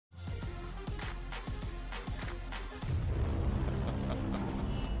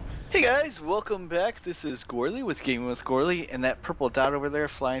Hey guys, welcome back. This is Gourley with Gaming with Gourley, and that purple dot over there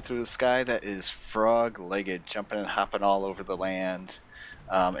flying through the sky, that is FroggLegged, jumping and hopping all over the land.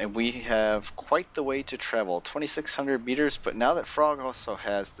 And we have quite the way to travel, 2,600 meters, but now that Frog also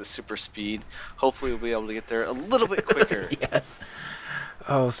has the super speed, hopefully we'll be able to get there a little bit quicker. Yes.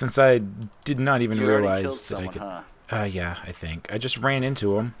 Oh, since I did not even You already realize killed that someone, I could. huh? Yeah, I think I just ran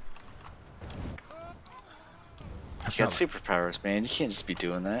into him. You got superpowers, man. You can't just be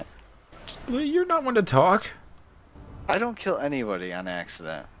doing that. You're not one to talk. I don't kill anybody on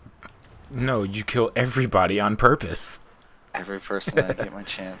accident. No, you kill everybody on purpose. Every person I get my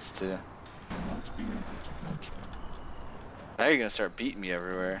chance to. Now you're gonna start beating me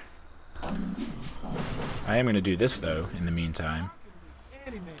everywhere. I am gonna do this though. In the meantime,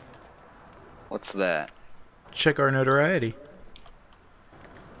 What's that? check our notoriety.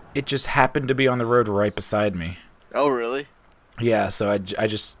 It just happened to be on the road right beside me. Oh, really? Yeah, so I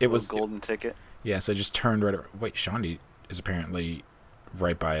just it was golden ticket. Yeah, so I just turned right. Wait, Shondi is apparently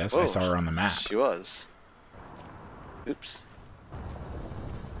right by us. Whoa, I saw her on the map. She was. Oops.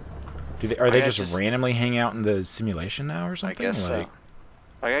 Are they just randomly hang out in the simulation now or something? I guess like, so.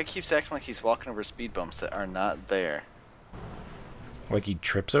 My guy keeps acting like he's walking over speed bumps that are not there. Like he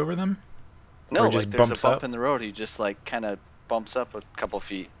trips over them? No, or just like there's bumps a bump up? in the road. He just like kind of bumps up a couple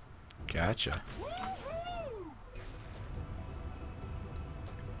feet. Gotcha.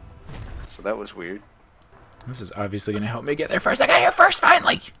 So that was weird. This is obviously going to help me get there first. I got here first,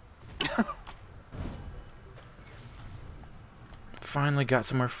 finally! Finally got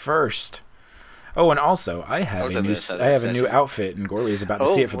somewhere first. Oh, and also, I have a new outfit, and Gourley is about to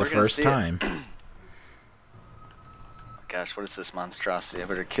see it for the first time. Gosh, what is this monstrosity? I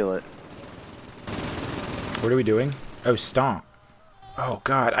better kill it. What are we doing? Oh, stomp. Oh,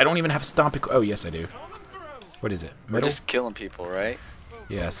 God, I don't even have stomp. Oh, yes, I do. What is it? Middle? We're just killing people, right?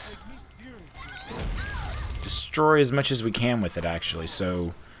 Yes. Destroy as much as we can with it, actually.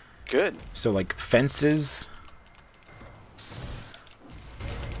 So, good. So, like, fences.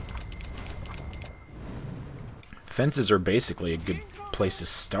 Fences are basically a good place to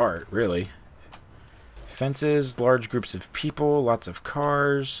start, really. Fences, large groups of people, lots of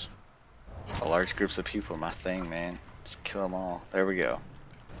cars. Large groups of people are my thing, man. Just kill them all. There we go.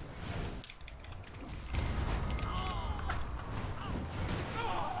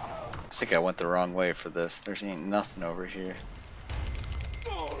 I think I went the wrong way for this. There's ain't nothing over here.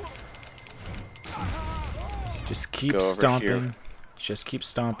 Just keep stomping. Just keep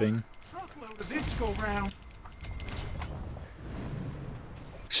stomping.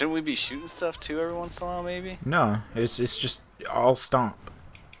 Shouldn't we be shooting stuff too every once in a while, maybe? No, it's just all stomp.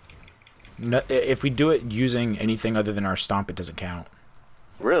 No, if we do it using anything other than our stomp, it doesn't count.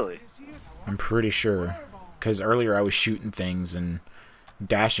 Really? I'm pretty sure. Because earlier I was shooting things and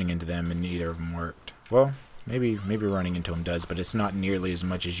dashing into them, and neither of them worked. Well, maybe running into them does, but it's not nearly as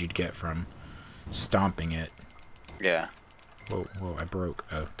much as you'd get from stomping it. Yeah. Whoa, whoa, I broke.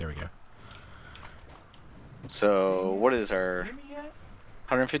 Oh, there we go. So, what is our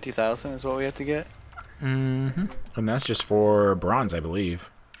 150,000 is what we have to get? Mm-hmm. And that's just for bronze, I believe.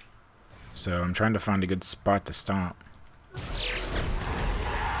 So I'm trying to find a good spot to stomp.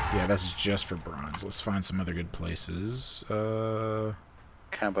 Yeah, that's just for bronze. Let's find some other good places.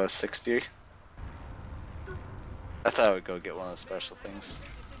 Kind of a 60. I thought I would go get one of those special things.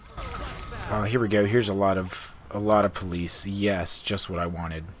 Oh, here we go. Here's a lot of police. Yes, just what I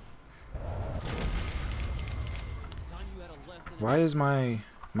wanted. Why is my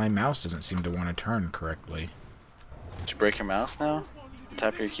mouse doesn't seem to want to turn correctly? Did you break your mouse now? On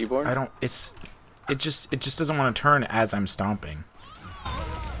top of your keyboard? I don't. It just doesn't want to turn as I'm stomping.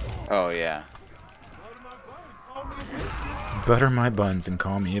 Oh yeah. Butter my buns and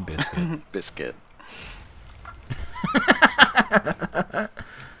call me a biscuit. Biscuit.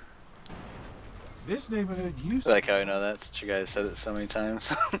 This neighborhood used I like how I know that since you guys said it so many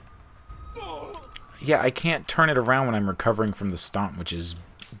times. Yeah, I can't turn it around when I'm recovering from the stomp, which is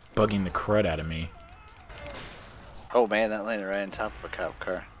bugging the crud out of me. Oh man, that landed right on top of a cop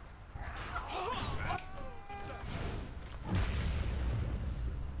car.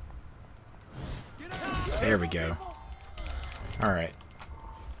 There we go. Alright.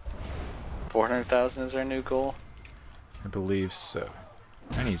 400,000 is our new goal? I believe so.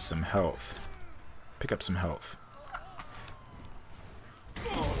 I need some health. Pick up some health.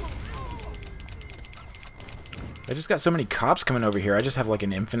 I just got so many cops coming over here. I just have like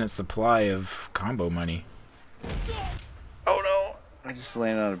an infinite supply of combo money. Oh no! I just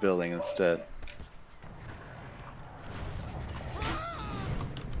landed on a building instead.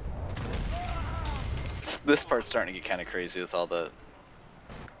 This part's starting to get kind of crazy with all the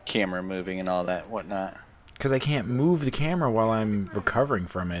camera moving and all that whatnot. Because I can't move the camera while I'm recovering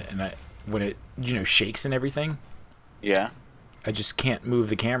from it, and when it shakes and everything. Yeah. I just can't move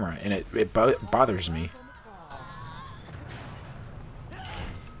the camera, and it bothers me.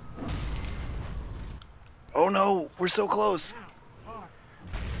 Oh no, we're so close.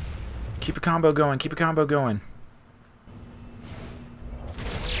 Keep a combo going. Keep a combo going.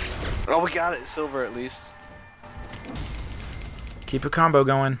 Oh, we got it. Silver at least. Keep a combo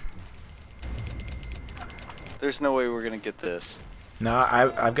going. There's no way we're gonna get this. No,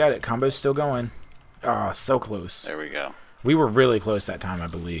 I've got it. Combo's still going. Oh, so close. There we go. We were really close that time, I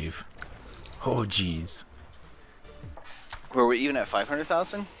believe. Oh, jeez. Were we even at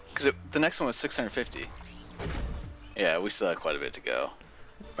 500,000? Because the next one was 650. Yeah, we still had quite a bit to go.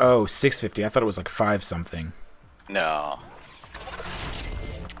 Oh, 650. I thought it was like 5 something. No.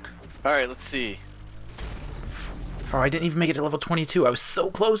 Alright, let's see. Oh, I didn't even make it to level 22. I was so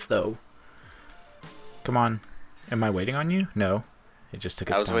close, though. Come on. Am I waiting on you? No. It just took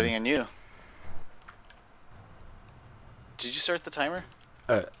its time. I was waiting on you. Did you start the timer?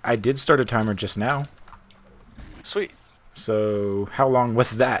 I did start a timer just now. Sweet. So, how long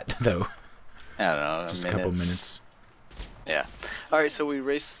was that, though? I don't know. Just a couple minutes. Yeah. Alright, so we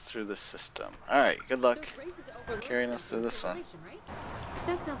raced through the system. Alright, good luck carrying us through this one.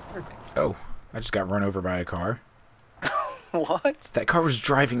 That sounds perfect. Oh, I just got run over by a car. What? That car was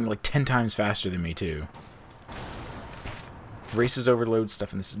driving like 10 times faster than me, too. Races overload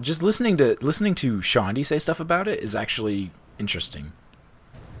stuff in this. Just listening to Shondi say stuff about it is actually interesting.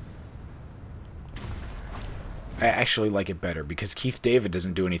 I actually like it better because Keith David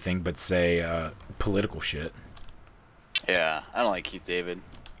doesn't do anything but say political shit. Yeah, I don't like Keith David.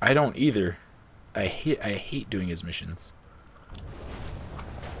 I don't either. I hate doing his missions.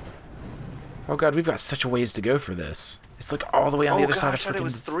 Oh god, we've got such a ways to go for this. It's like all the way on the other side of freaking... I thought it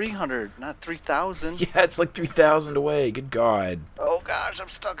was 300, not 3,000. Yeah, it's like 3,000 away. Good god. Oh gosh, I'm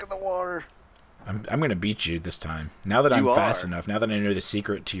stuck in the water. I'm gonna beat you this time. Now that I'm fast enough, now that I know the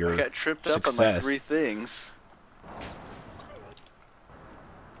secret to your I got tripped up success. on like 3 things.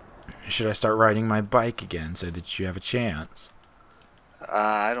 Should I start riding my bike again so that you have a chance?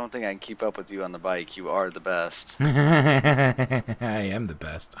 I don't think I can keep up with you on the bike. You are the best. I am the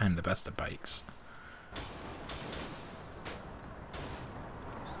best. I'm the best at bikes.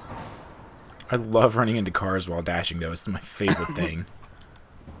 I love running into cars while dashing, though. It's my favorite thing.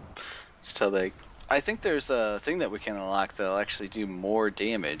 So like, I think there's a thing that we can unlock that'll actually do more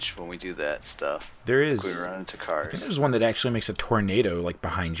damage when we do that stuff. There is. We run into I think cars. there's one that actually makes a tornado like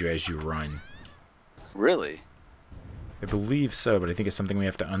behind you as you run. Really? I believe so, but I think it's something we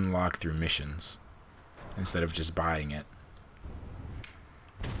have to unlock through missions instead of just buying it.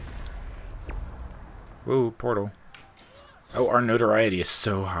 Whoa, portal. Oh, our notoriety is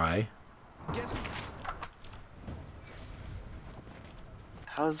so high.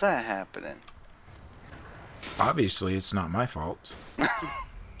 How's that happening? Obviously, it's not my fault.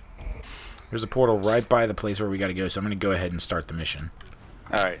 There's a portal right by the place where we gotta go, so I'm gonna go ahead and start the mission.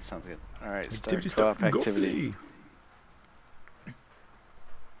 Alright, sounds good. Alright, start Stop. co-op activity.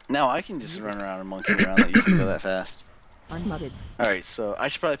 Now I can just run around and monkey around that you can go that fast. Alright, so I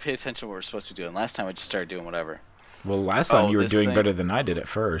should probably pay attention to what we're supposed to be doing. Last time I just started doing whatever. Well, last time you were doing thing? better than I did at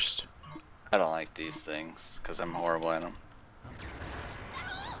first. I don't like these things, because I'm horrible at them.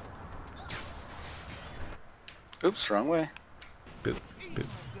 Oops, wrong way. Boop, boop.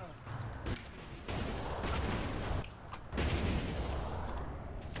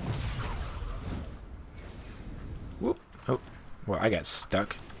 Whoop. Oh, well, I got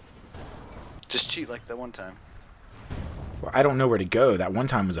stuck. Just cheat like that one time. Well, I don't know where to go. That one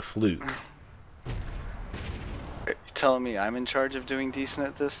time was a fluke. Are you telling me I'm in charge of doing decent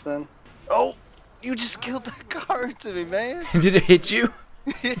at this, then? Oh! You just killed that car to me, man! Did it hit you?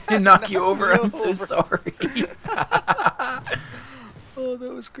 Yeah, Did knock you knocked over? me I'm so over. sorry. Oh,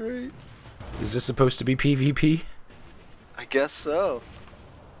 that was great. Is this supposed to be PvP? I guess so.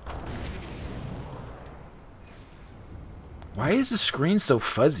 Why is the screen so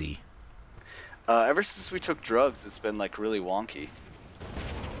fuzzy? Ever since we took drugs, it's been like really wonky.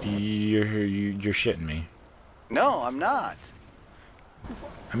 You're shitting me. No, I'm not.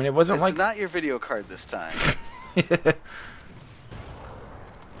 I mean, it wasn't It's like... not your video card this time.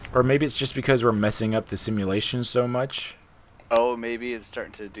 Or maybe it's just because we're messing up the simulation so much. Oh, maybe it's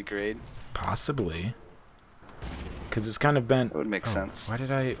starting to degrade. Possibly. Because it's kind of been... That would make sense. Why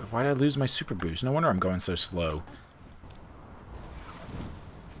did I lose my super boost? No wonder I'm going so slow.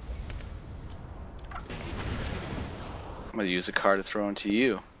 I'm gonna use a car to throw into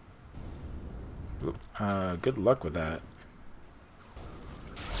you. Oop, good luck with that.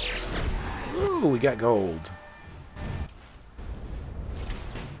 Ooh, we got gold.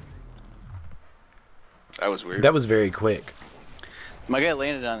 That was weird. That was very quick. My guy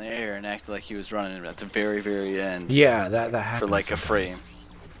landed on the air and acted like he was running at the very, very end. Yeah, that happens for like sometimes. a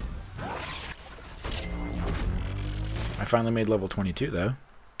frame. I finally made level 22 though.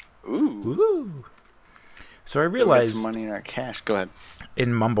 Ooh. Ooh. So I Get realized some money in our cash. Go ahead.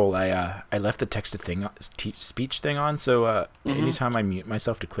 in Mumble I left the speech thing on, so anytime I mute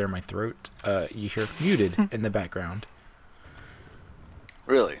myself to clear my throat, you hear muted in the background.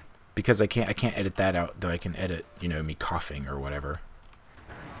 Really? Because I can't edit that out, though I can edit, you know, me coughing or whatever.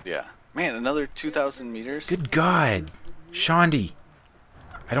 Yeah. Man, another 2,000 meters? Good God, Shondi.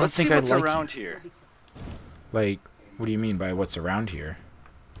 I don't Let's think see I what's like around you. here. Like, what do you mean by what's around here?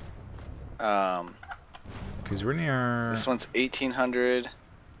 Because we're near... This one's 1,800.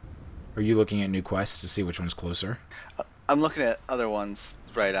 Are you looking at new quests to see which one's closer? I'm looking at other ones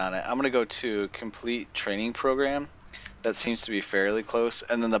right on it. I'm going to go to complete training program. That seems to be fairly close.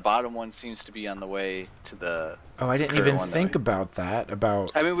 And then the bottom one seems to be on the way to the... Oh, I didn't current even one that think we- about that.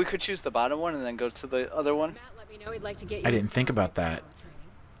 About... I mean, we could choose the bottom one and then go to the other one. Matt let me know he'd like to get you I didn't think about that.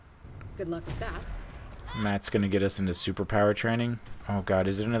 Good luck with that. Matt's gonna get us into superpower training. Oh God,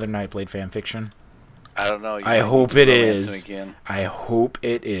 is it another Nightblade fanfiction? I don't know. You I might hope need it to romance him is. Again. I hope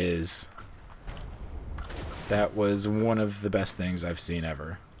it is. That was one of the best things I've seen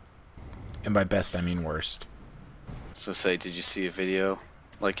ever. And by best, I mean worst. So say, did you see a video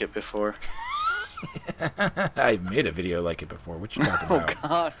like it before? I've made a video like it before. What you talking Oh about?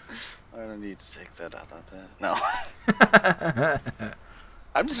 God. I don't need to take that out of that. No.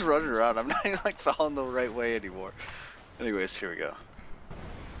 I'm just running around. I'm not even like following the right way anymore. Anyways, here we go.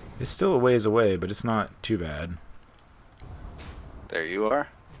 It's still a ways away, but it's not too bad. There you are.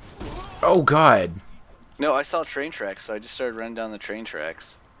 Oh God! No, I saw train tracks, so I just started running down the train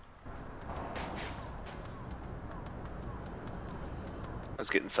tracks. I was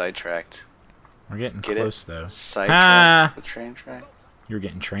getting sidetracked. We're getting Get close it? though. Sidetracked with train tracks. You're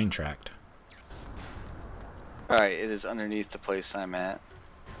getting train tracked. Alright, it is underneath the place I'm at.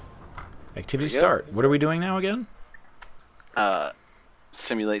 Activity There you go. start. What are we doing now again?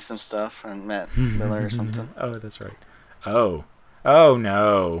 Simulate some stuff on Matt Miller or something. Oh, that's right. Oh. Oh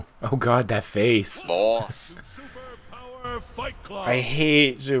no. Oh God, that face. Boss. Superpower Fight Club. I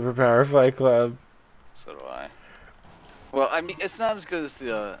hate Superpower Fight Club. So do I. Well, I mean, it's not as good as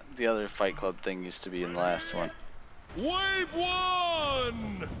the other Fight Club thing used to be in the last one. Wave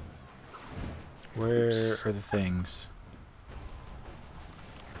 1. Where are the things?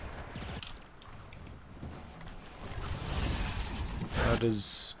 How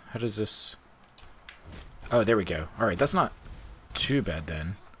does this... Oh, there we go. Alright, that's not too bad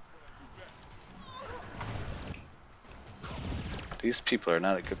then. These people are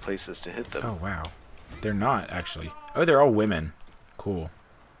not at good places to hit them. Oh, wow. They're not, actually. Oh, they're all women. Cool.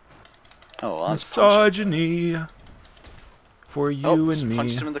 Oh, well, let's punch Misogyny for you him. Oh, and just me.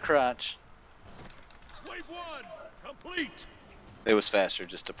 punched him in the crotch. Wave 1 complete. It was faster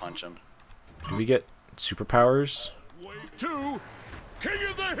just to punch him. Do we get superpowers? Wave 2 King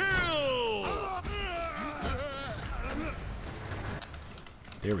of the Hill.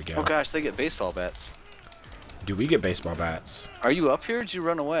 There we go. Oh gosh, they get baseball bats. Do we get baseball bats? Are you up here or did you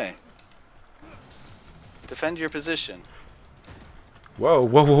run away? Defend your position. Whoa,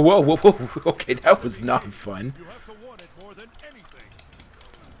 whoa, whoa, whoa, whoa, whoa. Okay, that was not fun. You have to want it more than anything.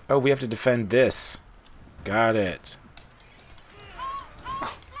 Oh, we have to defend this. Got it.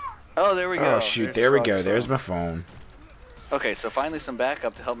 Oh, there we go. Oh, shoot, There's there we Frog's go. There's phone. my phone. Okay, so finally some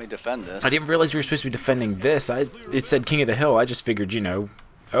backup to help me defend this. I didn't realize we were supposed to be defending this. It said King of the Hill. I just figured, you know,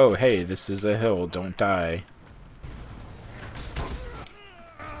 oh, hey, this is a hill. Don't die.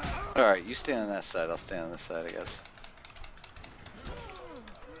 Alright, you stand on that side. I'll stand on this side, I guess.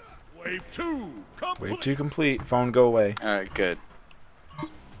 Wave 2 complete. Wave 2 complete. Phone, go away. Alright, good.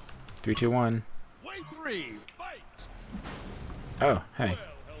 3, 2, 1. Wave 3 fight. Oh, hey.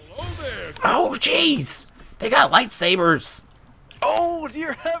 Well, hello there. Oh, jeez! They got lightsabers! Oh,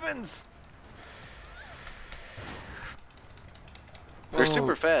 dear heavens! They're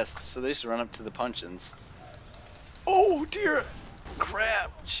super fast, so they just run up to the punch-ins. Oh, dear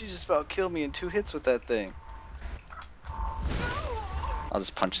crap! She just about killed me in 2 hits with that thing. I'll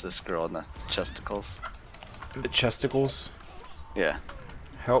just punch this girl in the chesticles. The chesticles? Yeah.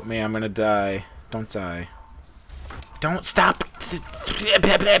 Help me, I'm gonna die. Don't die. Don't stop!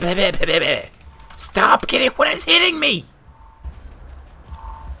 Stop getting what is hitting me!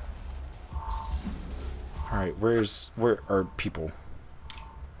 Alright, where are people?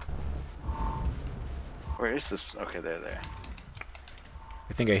 Where is this? Okay, they're there.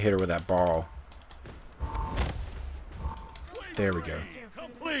 I think I hit her with that ball. There we go.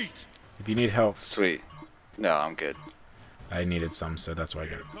 Complete. If you need health, Sweet. No, I'm good. I needed some, so that's why I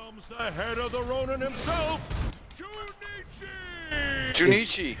got Here it. comes the head of the Ronin himself,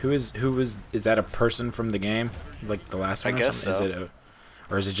 Junichi. Junichi. Is that a person from the game? Like the last one? I guess Is so. it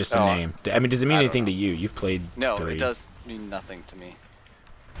or is it just a Oh, name? I mean, does it mean I don't anything know. to you? You've played No, 3. it does mean nothing to me.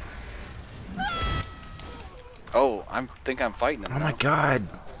 Oh, I think I'm fighting him Oh now. my god.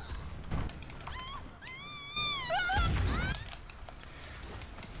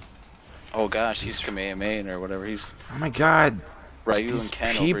 Oh gosh, he's Kamehameha or whatever. He's Oh my god. Ryu These and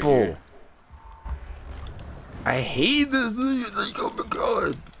Ken over people. here. I hate this thing. Like, oh my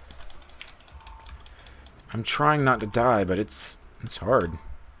god. I'm trying not to die, but it's hard.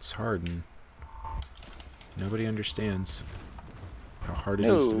 It's hard, and nobody understands how hard it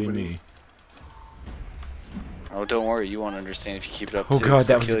is to be Nobody. me. Oh, don't worry, you won't understand if you keep it up. Oh too, god, 'cause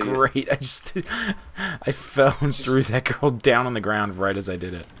that I'll was kill you. great. I fell and threw that girl down on the ground right as I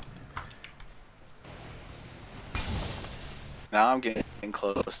did it. Now I'm getting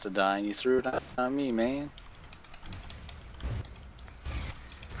close to dying. You threw it on me, man.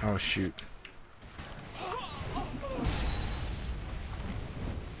 Oh shoot.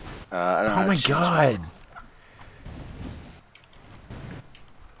 I don't know Oh how my to change god.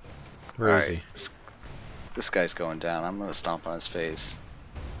 Where is Alright, he? This guy's going down. I'm gonna stomp on his face.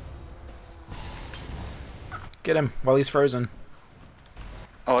 Get him while he's frozen.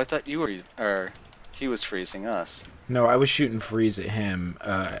 Oh, I thought you were, or he was freezing us. No, I was shooting freeze at him.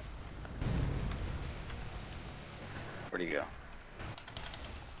 Where'd he go?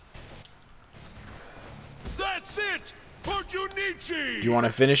 That's it for Junichi. Do you want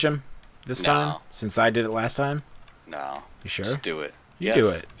to finish him this No. time? Since I did it last time? No. You sure? Just do it. You Yes. do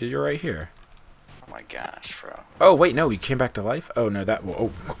it. You're right here. Oh my gosh, bro. Oh, wait, no, he came back to life? Oh, no, that...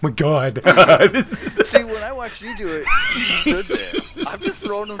 Oh, oh my god. This is- See, when I watched you do it, you stood there. I'm just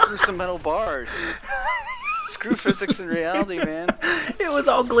throwing him through some metal bars. Screw physics and reality, man. It was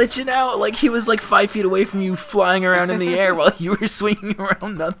all glitching out. Like, he was like 5 feet away from you, flying around in the air while you were swinging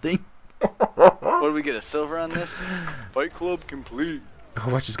around nothing. What did we get, a silver on this? Fight Club complete. Oh,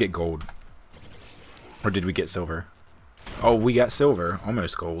 let's just get gold. Or did we get silver? Oh, we got silver.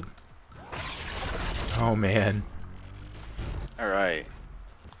 Almost gold. Oh, man. Alright.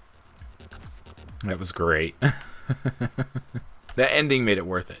 That was great. That ending made it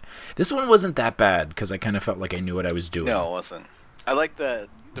worth it. This one wasn't that bad, because I kind of felt like I knew what I was doing. No, it wasn't. I like the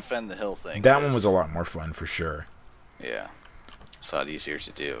defend the hill thing. That one 'cause- was a lot more fun, for sure. Yeah. It's a lot easier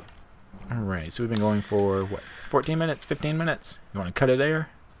to do. Alright, so we've been going for, what, 14 minutes, 15 minutes? You want to cut it there?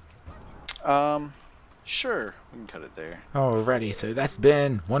 Sure. We can cut it there. Alrighty, so that's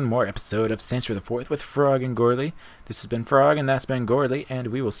been one more episode of Saints for the Fourth with Frog and Gourley. This has been Frog, and that's been Gourley, and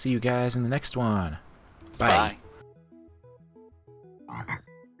we will see you guys in the next one. Bye. Bye.